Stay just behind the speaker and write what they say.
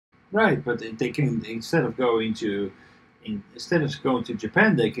Right, but they can instead of going to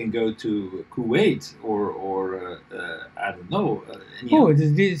Japan, they can go to Kuwait or I don't know. Oh,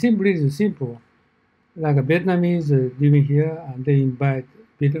 it's simple. Like a Vietnamese living here, and they invite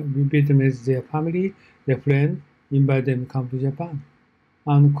Vietnamese, their family, their friends, invite them to come to Japan.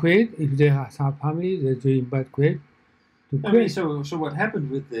 And Kuwait, if they have some family, they invite Kuwait to I mean, Kuwait. so what happened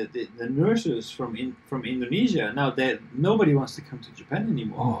with the nurses from Indonesia? Now that nobody wants to come to Japan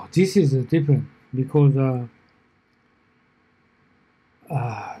anymore. Oh, this is different because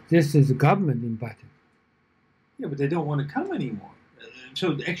this is government invited. Yeah, but they don't want to come anymore.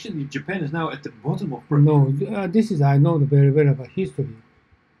 So actually, Japan is now at the bottom of. No, this is I know very well about history.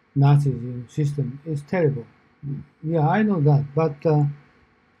 Nazi system is terrible. Yeah, I know that, but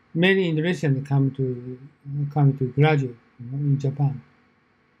many Indonesians come to graduate in Japan.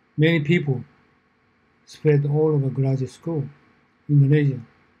 Many people spread all over graduate school, Indonesia.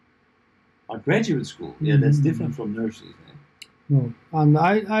 A graduate school, yeah, that's different from nurses. No, and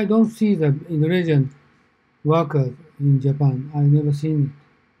I don't see the Indonesian workers in Japan. I never seen it.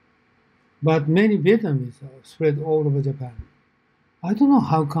 But many Vietnamese are spread all over Japan. I don't know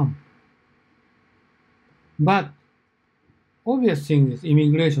how come. But obvious thing is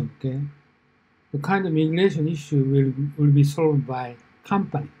immigration, okay? The kind of immigration issue will be solved by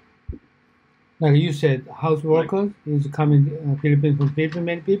company. Like you said, house workers is coming Philippines from Philippines,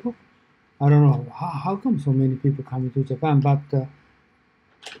 many people. I don't know how come so many people coming to Japan, but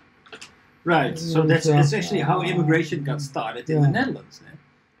right. So that's actually how immigration got started in the Netherlands.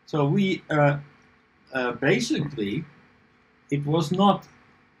 So we basically it was not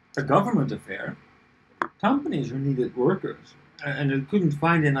a government affair. Companies who needed workers and they couldn't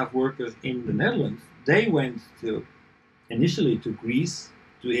find enough workers in the Netherlands, they went initially to Greece,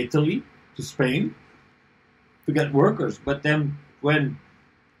 to Italy, to Spain to get workers. But then when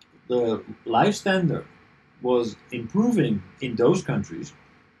the life standard was improving in those countries,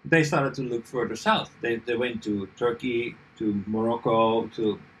 they started to look further south. They went to Turkey, to Morocco,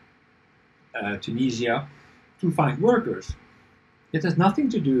 to Tunisia to find workers. It has nothing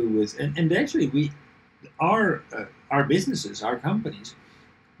to do with, and actually our businesses, our companies,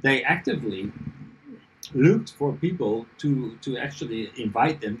 they actively looked for people to actually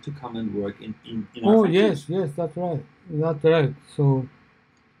invite them to come and work in our oh factories. yes, that's right. So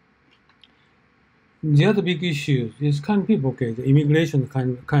the other big issue is kind of people, okay, the immigration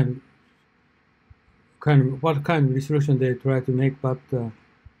what kind of resolution they try to make, but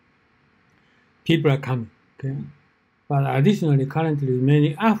people are coming, okay. But additionally, currently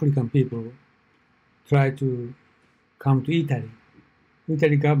many African people try to come to Italy.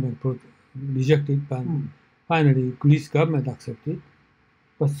 Italy government rejected, but finally Greece government accepted.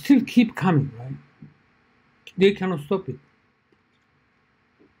 But still keep coming, right? They cannot stop it.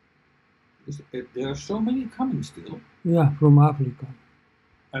 There are so many coming still. Yeah, from Africa.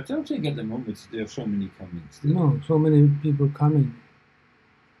 I don't think at the moment there are so many coming still. No, so many people coming.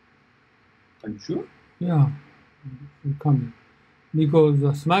 Are you sure? Yeah, coming. Because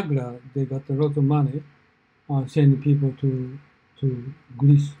the smuggler, they got a lot of money, sending people to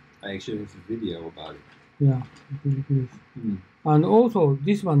Greece. I actually have a video about it. Yeah, to Greece. And also,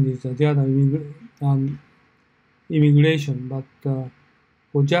 this one is the other immigration, but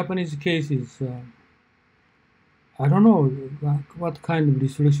for Japanese cases, I don't know what kind of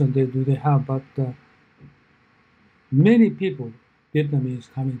restriction they have, but many people, Vietnamese,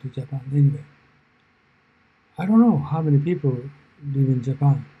 coming to Japan anyway. I don't know how many people live in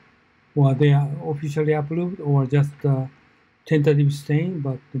Japan, or they are officially approved, or just tentative staying.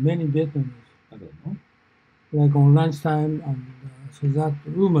 But many Vietnamese, I don't know. Like on lunchtime, and so that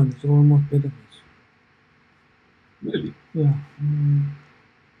woman is almost Vietnamese. Really? Yeah,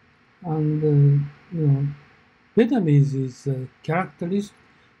 and Vietnamese is character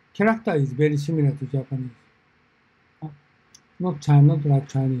is very similar to Japanese. Not like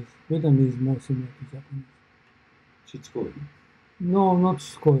Chinese. Vietnamese is more similar to Japanese. Shitskoi. No, not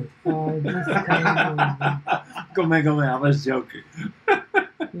Shitskoi. This kind of, Go on, I was joking.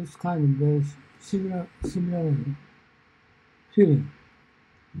 this kind of very similar feeling.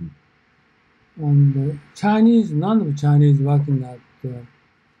 And Chinese, none of Chinese working at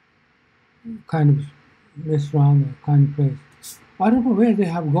kind of restaurant or kind of place. I don't know where they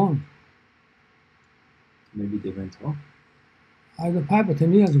have gone. Maybe they went home. Either 5 or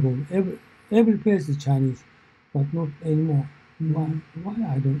 10 years ago, every place is Chinese, but not anymore. Why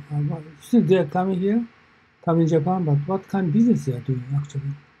I don't? Still they are coming here, coming Japan, but what kind of business they are doing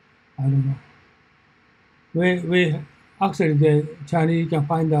actually? I don't know. Where actually the Chinese can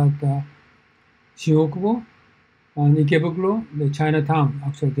find out Shinjuku, And Ikebukuro, the Chinatown,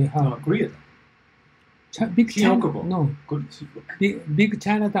 actually they have. No, Korea. Big China, Shinokubo. no, big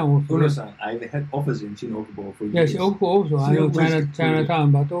Chinatown also. Uno-san, I had office in Shinokubo for Yeah, years. Shinokubo also. I know Shinokubo is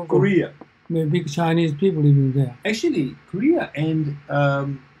Chinatown, but also Korea. big Chinese people living there. Actually, Korea and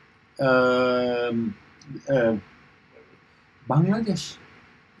Bangladesh.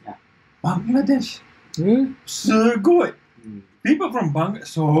 Yeah. Bangladesh. Really? So good. People from Bangladesh,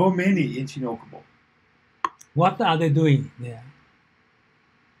 so many in Shinokubo. What are they doing there?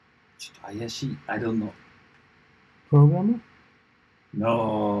 Ayashi, I don't know. Programmer?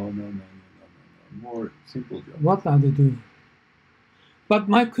 No. More simple job. What are they doing? But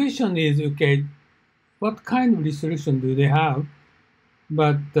my question is, okay, what kind of restriction do they have?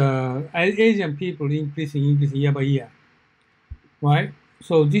 But Asian people increasing year by year, right?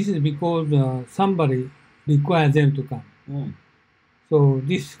 So this is because somebody requires them to come. Mm. So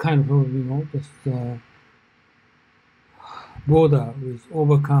this kind of, just border is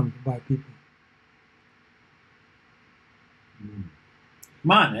overcome by people.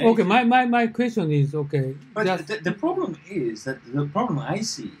 Man, Okay, my question is, okay. But just, the problem is that the problem I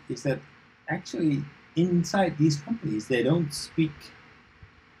see is that actually inside these companies they don't speak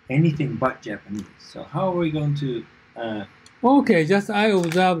anything but Japanese. So how are we going to? okay, just I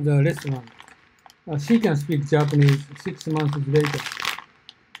observed the restaurant. She can speak Japanese 6 months later.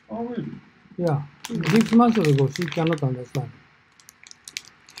 Oh really? Yeah, 6 months ago she cannot understand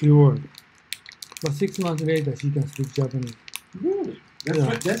few words, but 6 months later she can speak Japanese. Really?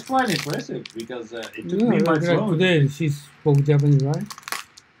 Yeah. That's quite impressive because it took Yeah, me much like longer. today she spoke Japanese, right?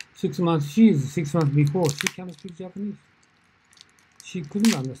 6 months. She is 6 months before she cannot speak Japanese. She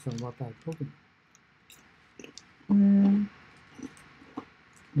couldn't understand what I told her.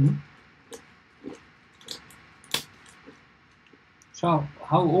 So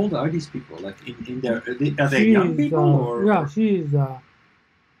how old are these people? Like in their are they She young is, people or? yeah, she is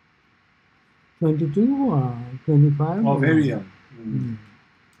 22 or 25. Oh, or- very young. Mm.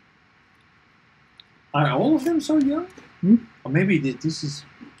 Are all of them so young? Hmm? Or maybe this is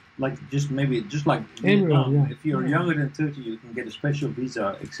like just like Everyone, Vietnam. yeah. If you're Yeah. younger than 30, you can get a special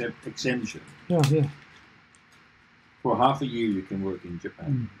visa exemption. Yeah, yeah. For half a year, you can work in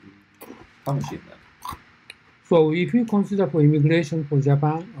Japan. Kamoshirenai. So if you consider for immigration for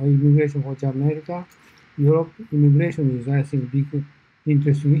Japan or immigration for America, Europe, immigration is, I think, big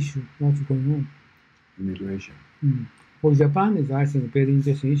interesting issue. What's going on? Immigration. For Japan is, I think, very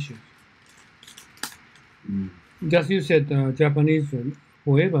interesting issue. Just you said Japanese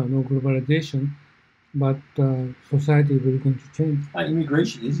forever, no globalization, but society will going to change.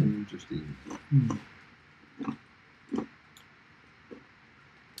 Immigration is an interesting.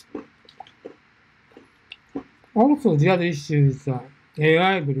 Also, the other issue is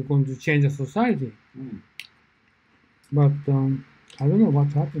AI will going to change the society. But I don't know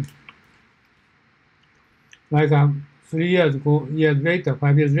what's happening. Like 3 years later,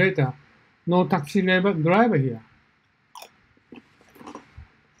 5 years later, no taxi driver here.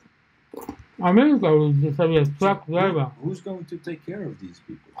 America will disappear truck driver. Who's going to take care of these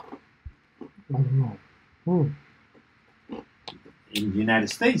people? I don't know. Who? In the United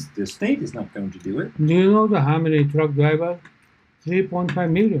States, the state is not going to do it. Do you know how many truck drivers?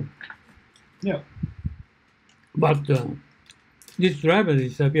 3.5 million. Yeah. But this driver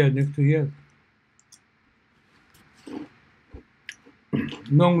disappeared next 2 years.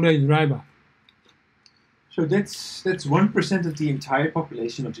 Long range driver. So that's 1% of the entire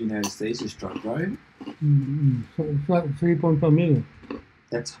population of the United States is truck driving. So it's like 3.5 million.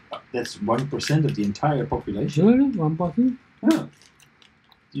 That's 1% of the entire population. Really? 1%? Huh.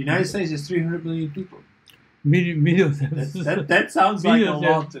 The United States is 300 million people. Million That sounds like a Million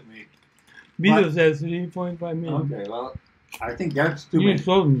lot to me. Video says 3.5 million. Okay, well, I think that's too You many.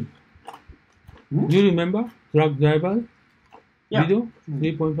 told me. Do you remember? Truck driver? Yeah. Video?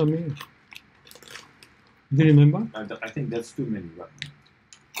 3.5 million. Do you remember? I think that's too many right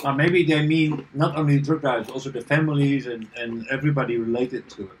now. Maybe they mean not only truck drivers, also the families and everybody related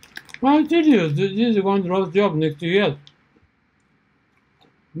to it. Well, I tell you, this is going to lose job next 2 years.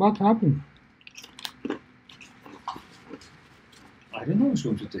 What happened? I don't know who's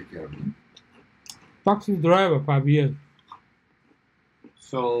going to take care of them. Taxi driver, 5 years.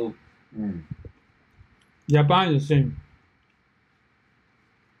 So, Japan is the same.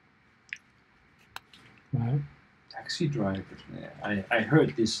 Right? taxi drivers. I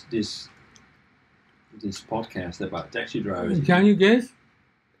heard this podcast about taxi drivers. Can you guess?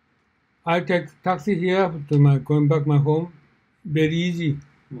 I take taxi here to going back my home. Very easy.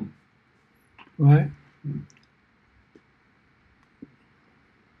 Right?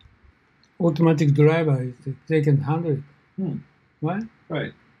 automatic driver, they can handle it, Hmm. right?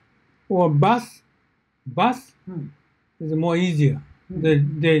 Right. Or bus Hmm. is more easier. Hmm.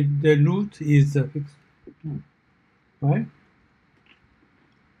 The route is fixed, Hmm. right?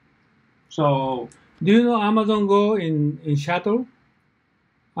 So, Do you know Amazon Go in shuttle?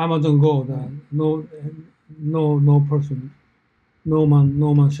 Amazon Go, no person, no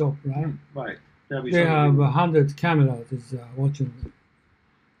man shop, right? right. There'll be They some have people. 100 cameras is watching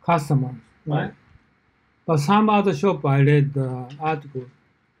customers, right? Right. But some other shop I read the article,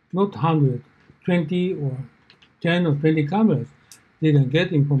 not 100, 20 or 10 or 20 cameras didn't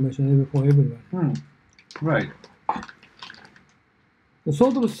get information for everyone. Hmm. Right. The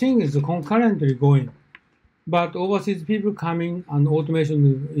sort of thing is concurrently going, but overseas people coming and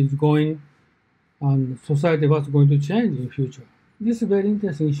automation is going, and society was going to change in future. This is a very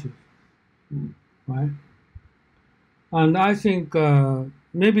interesting issue, Hmm. right? And I think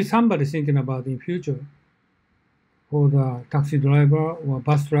maybe somebody thinking about in future for the taxi driver or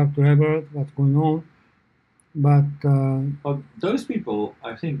bus truck driver, what's going on. But But those people,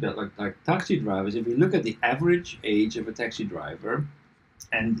 I think that like taxi drivers, if you look at the average age of a taxi driver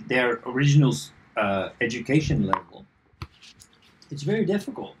and their original education level, it's very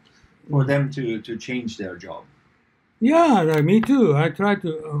difficult for them to change their job. yeah, like me too. I try to.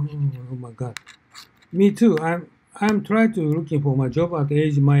 Oh my God, me too. I'm trying to looking for my job at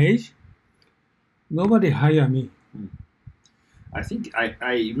my age. Nobody hire me. I think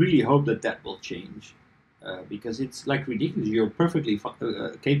I really hope that will change. Because it's like ridiculous. You're perfectly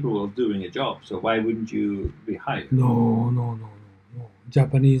capable of doing a job, so why wouldn't you be hired? No.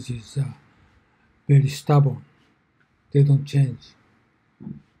 Japanese is very stubborn. They don't change.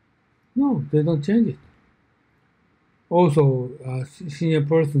 No, they don't change it. Also, senior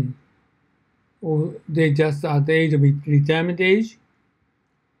person, or they just at the age of retirement age.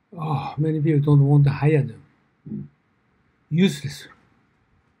 Oh, many people don't want to hire them. Useless,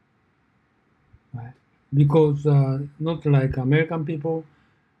 right? Because not like American people,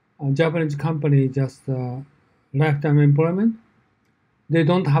 Japanese company just lifetime employment. They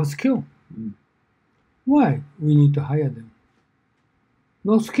don't have skill. Why? We need to hire them.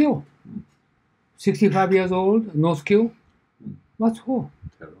 No skill. 65 years old, no skill. What for?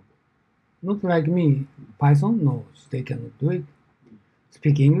 Terrible. Not like me. Python? No, they cannot do it.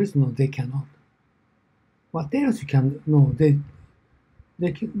 Speak English? No, they cannot. What else you can? No, they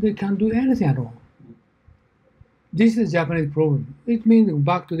can't do anything at all. This is Japanese problem. It means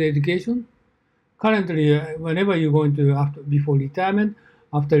back to the education. Currently, whenever you're going to before retirement,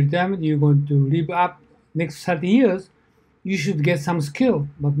 after retirement, you're going to live up next 30 years. You should get some skill,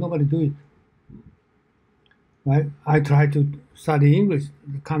 but nobody do it. Right? I try to study English,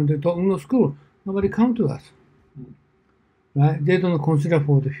 come to English school. Nobody come to us. Right? They don't consider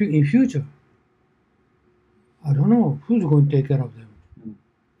for the in future. I don't know who's going to take care of them.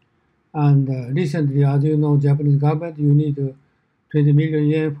 And recently, as you know, Japanese government, you need 20 million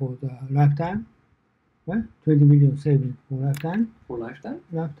yen for the lifetime. Right? 20 million saving for lifetime. For lifetime?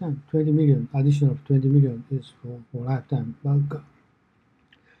 Lifetime. 20 million, additional 20 million is for lifetime. But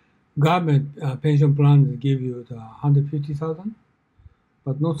government pension plan give you the 150,000,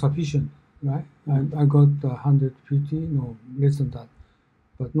 but not sufficient, right? I got 150, no, less than that,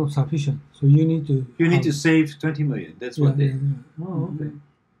 but not sufficient. So you need to. You need to save 20 million. That's what they. Yeah. Oh, okay.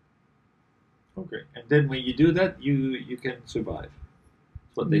 Okay, and then when you do that, you can survive.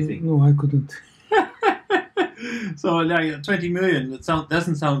 That's what they think. No, I couldn't. So like 20 million,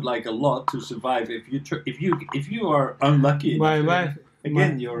 doesn't sound like a lot to survive if you are unlucky. My wife.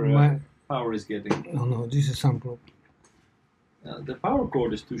 Again, your power is getting. No, this is some problem. The power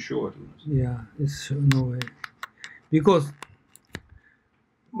cord is too short. Yeah, it's no way. Because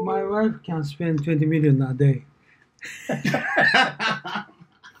my wife can spend 20 million a day.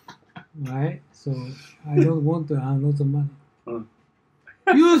 Right? So I don't want to earn lots of money.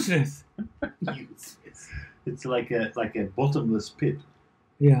 Useless. Useless. It's like a bottomless pit.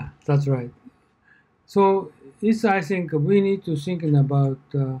 Yeah, that's right. So it's I think we need to thinking about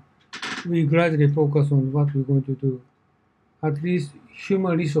we gradually focus on what we're going to do. At least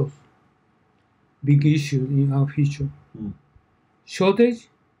human resource, big issue in our future. Shortage,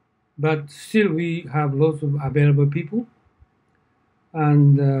 but still we have lots of available people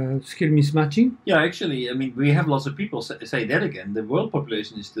and skill mismatching. Yeah, actually, I mean, we have lots of people say that again. The world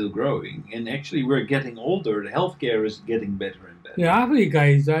population is still growing, and actually we're getting older. The healthcare is getting better and better. Yeah, Africa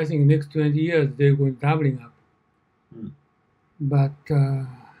is, I think, next 20 years they're going doubling up. But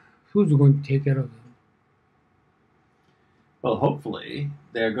who's going to take care of them? Well, hopefully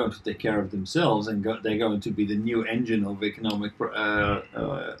they're going to take care of themselves and they're going to be the new engine of economic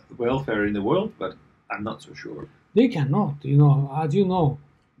welfare in the world. But I'm not so sure. They cannot. You know, as you know,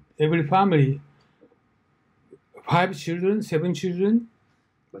 every family, 5 children, 7 children.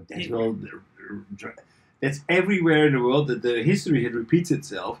 But that's everywhere in the world. That the history repeats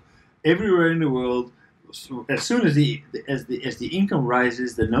itself. Everywhere in the world, as soon as the income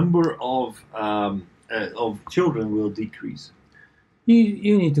rises, the number of children will decrease.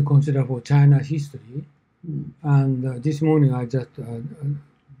 You need to consider for China history. And this morning I just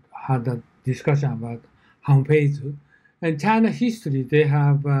had a discussion about Han Peizi. And China history, they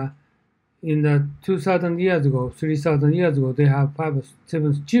have in the 2,000 years ago, 3,000 years ago, they have 5 or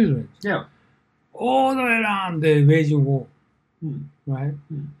 7 children. Yeah. All the way around the waging war. Right?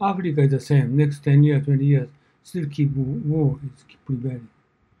 Africa is the same. Next 10 years, 20 years, still keep war, it's keep prevailing.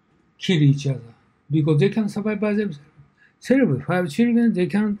 Kill each other. Because they can survive by themselves. 5 children, they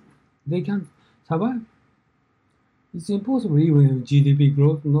can survive. It's impossible, even if GDP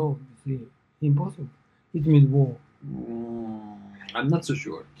growth, no, it's impossible. It means war. I'm not so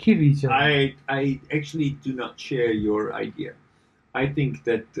sure. Kill each other. I actually do not share your idea. I think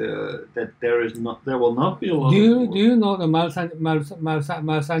that that there will not be a lot. Do you know the Mauritanian?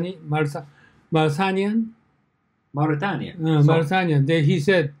 Mauritania. Mauritanian. He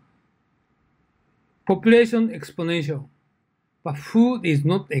said, population exponential, but food is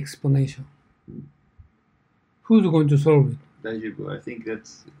not exponential. Who's going to solve it? I think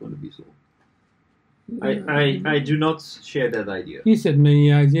that's going to be solved. I do not share that idea. He said many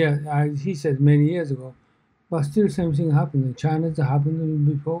years ago, but still same thing happened. China's happened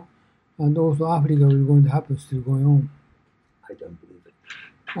before, and also Africa is going to happen, still going on. I don't believe it.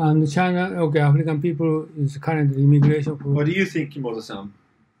 And China, okay, African people is currently immigration. What do you think, Kimoto-san?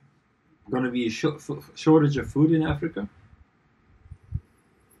 Going to be a shortage of food in Africa?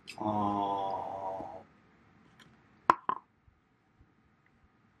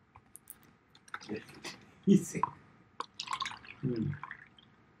 Easy.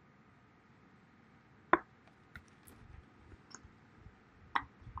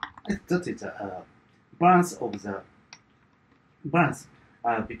 That is a balance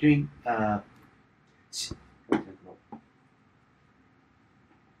between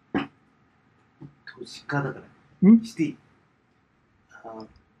city.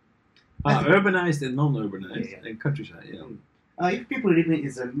 Urbanized and non-urbanized, and countryside. Yeah. If people living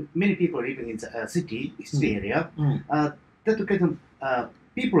in many people living in the city area, that kind of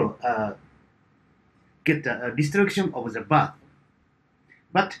people get the destruction of the birth.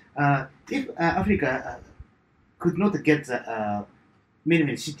 But if Africa could not get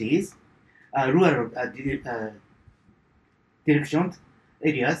many cities, rural direction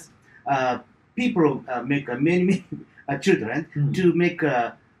areas, people make many children to make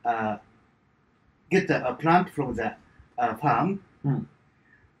get a plant from the farm.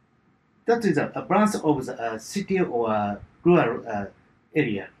 That is a branch of the city or rural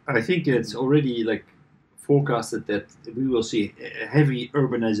area. I think it's already like forecasted that we will see a heavy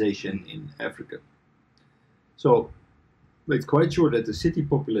urbanization in Africa. So it's quite sure that the city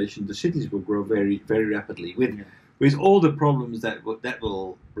population, the cities will grow very, very rapidly with all the problems that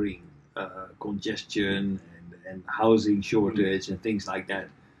will bring congestion and housing shortage and things like that.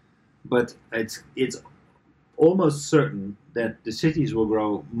 But it's almost certain that the cities will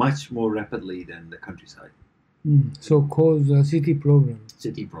grow much more rapidly than the countryside. So cause city problems.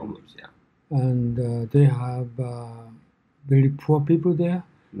 City problems, yeah. And they have very poor people there.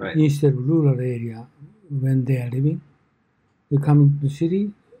 Right. Instead of rural area, when they are living, they come into the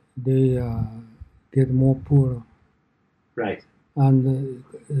city, they get more poor. Right. And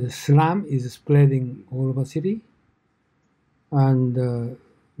slum is spreading all over city. And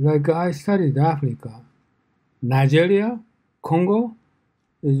like I studied Africa, Nigeria, Congo,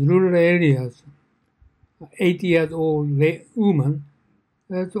 is rural areas. 80 years old woman,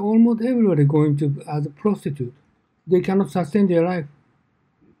 that's almost everybody going to as a prostitute. They cannot sustain their life.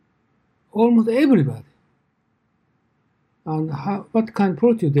 Almost everybody. And what kind of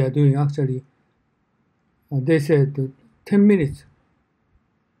prostitute they are doing actually? They said 10 minutes.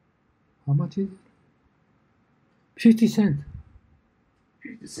 How much is it? 50 cents.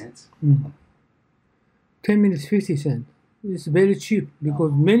 50 cents? 10 minutes, 50 cents. It's very cheap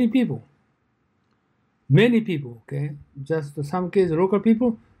because many people, okay, just some cases, local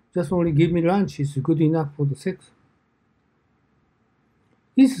people, just only give me lunch is good enough for the sex.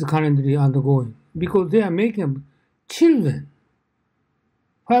 This is currently undergoing because they are making children,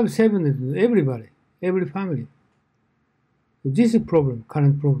 5, 7, everybody, every family. This is a problem,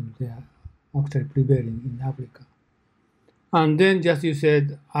 current problem they are actually prevailing in Africa. And then, just you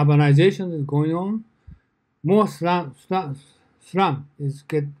said, urbanization is going on. More slum is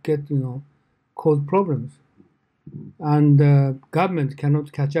cause problems, and government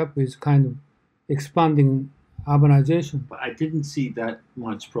cannot catch up with kind of expanding urbanization. But I didn't see that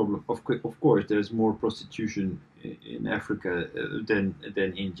much problem. Of course, there's more prostitution in Africa than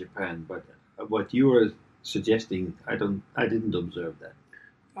in Japan. But what you are suggesting, I didn't observe that.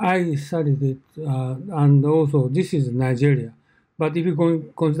 I studied it, and also this is Nigeria. But if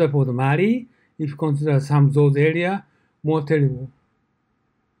you consider for the Mali, if you consider some of those areas, more terrible.